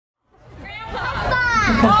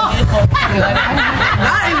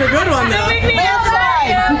Not even a good one though.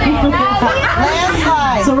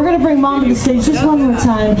 Landslide. So we're gonna bring Mom to the stage just one more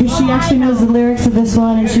time because she actually knows the lyrics of this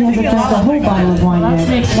one and she hasn't drank the whole bottle of wine yet.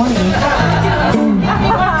 Makes one of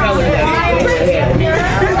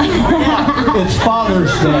It's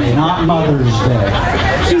Father's Day, not Mother's Day.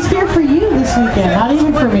 She's here for you this weekend, not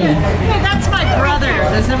even for me. Hey, that's my brother.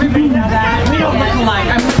 Does everybody know that? We don't look alike.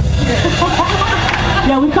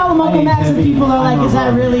 Yeah, we call him Uncle Max and people are like, is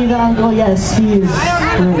that really the uncle? Yes, he is.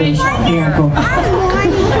 Really the uncle.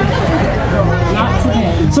 Not today.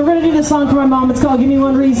 So we're going to do this song for my mom. It's called Give Me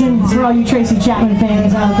One Reason. It's for all you Tracy Chapman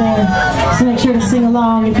fans out there. So make sure to sing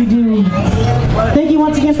along if you do. Thank you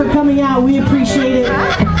once again for coming out. We appreciate it.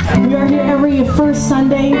 We are here every first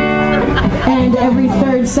Sunday and every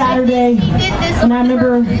third Saturday. And I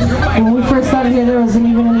remember when we first started here, there wasn't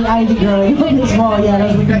even any ID girl on this wall yet. I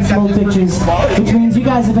was looking at some old pictures, which means you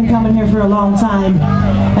guys have been coming here for a long time.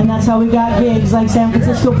 And that's how we got gigs like San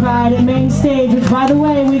Francisco Pride at Main Stage, which, by the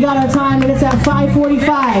way, we got our time and it's at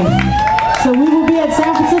 5:45. So we will be at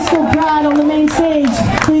San Francisco Pride on the main stage.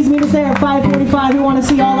 Please meet us there at 5:45. We want to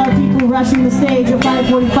see all our people rushing the stage at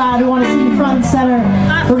 5:45. We want to see you front and center.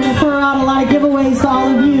 We're going to throw out a lot of giveaways to all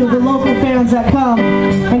of you, the local fans that come,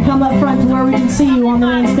 and come up front to where we can see you on the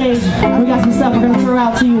main stage. We got some stuff we're going to throw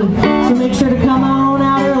out to you. So make sure to come on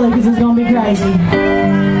out early because it's going to be crazy.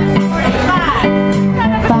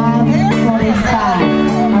 5:45.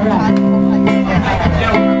 All right.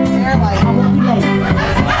 I won't be late.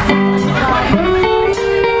 Everyone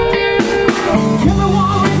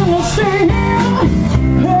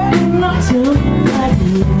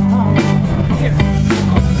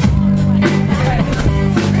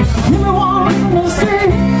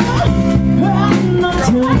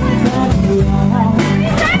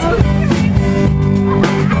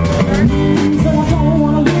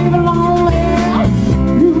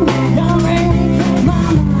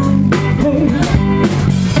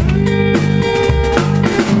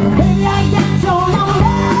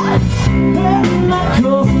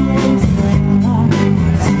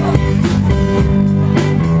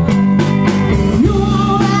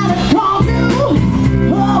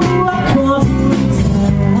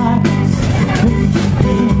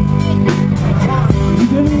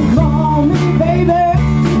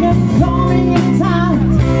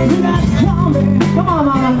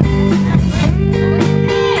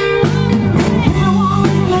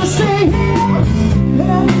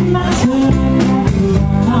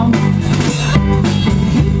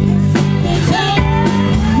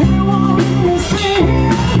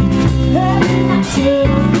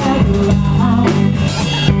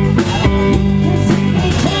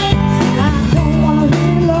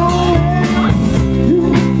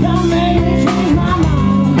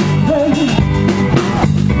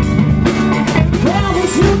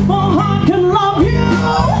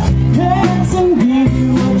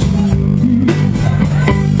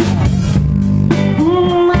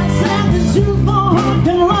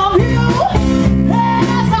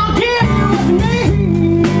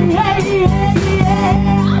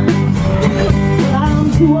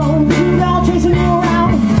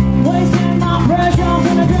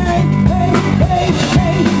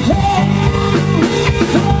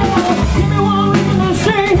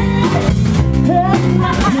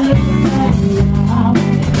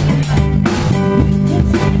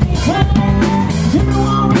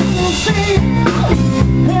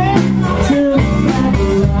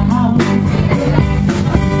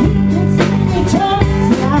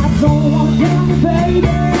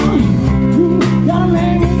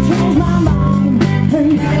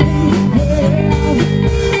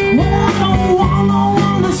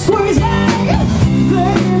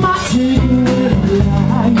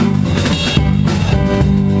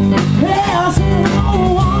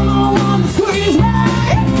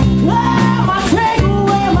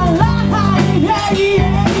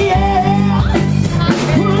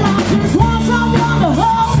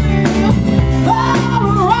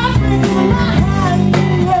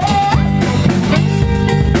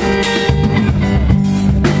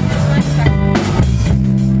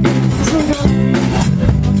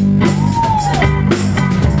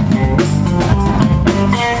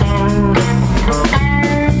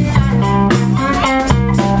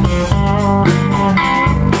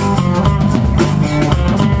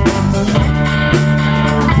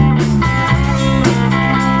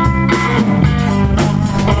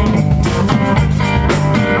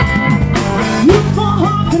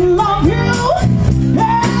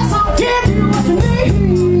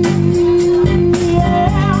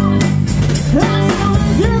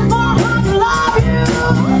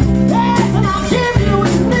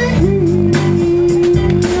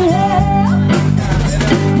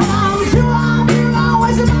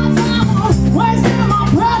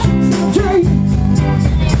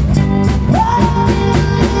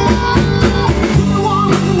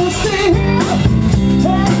stay here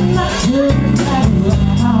and not turn back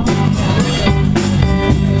around.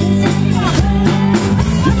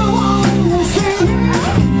 Everyone will stay here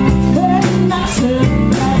and not turn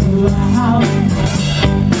back around.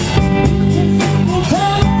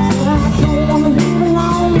 I don't wanna leave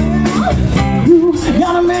alone. You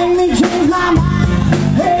gotta make me change my mind.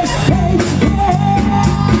 Hey, hey, yeah.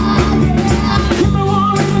 Give me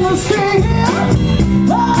one reason to stay here.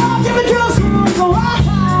 Oh, give me just one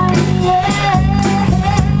ride. Yeah.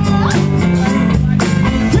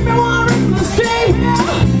 Give me one reason to stay here.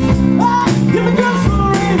 Oh, give me just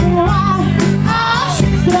one reason why I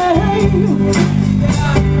should stay.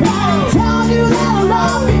 I'm telling you that I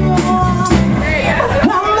love you.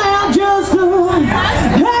 I'm not just a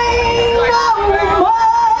hang no more.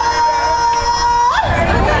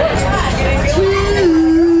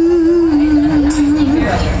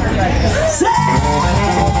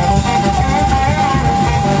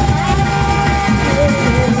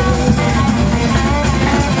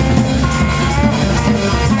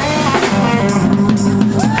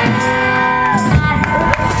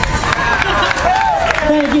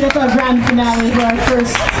 Thank you, that's our grand finale for our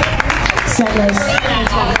first set list.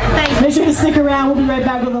 Make sure to stick around, we'll be right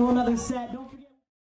back with a whole other set.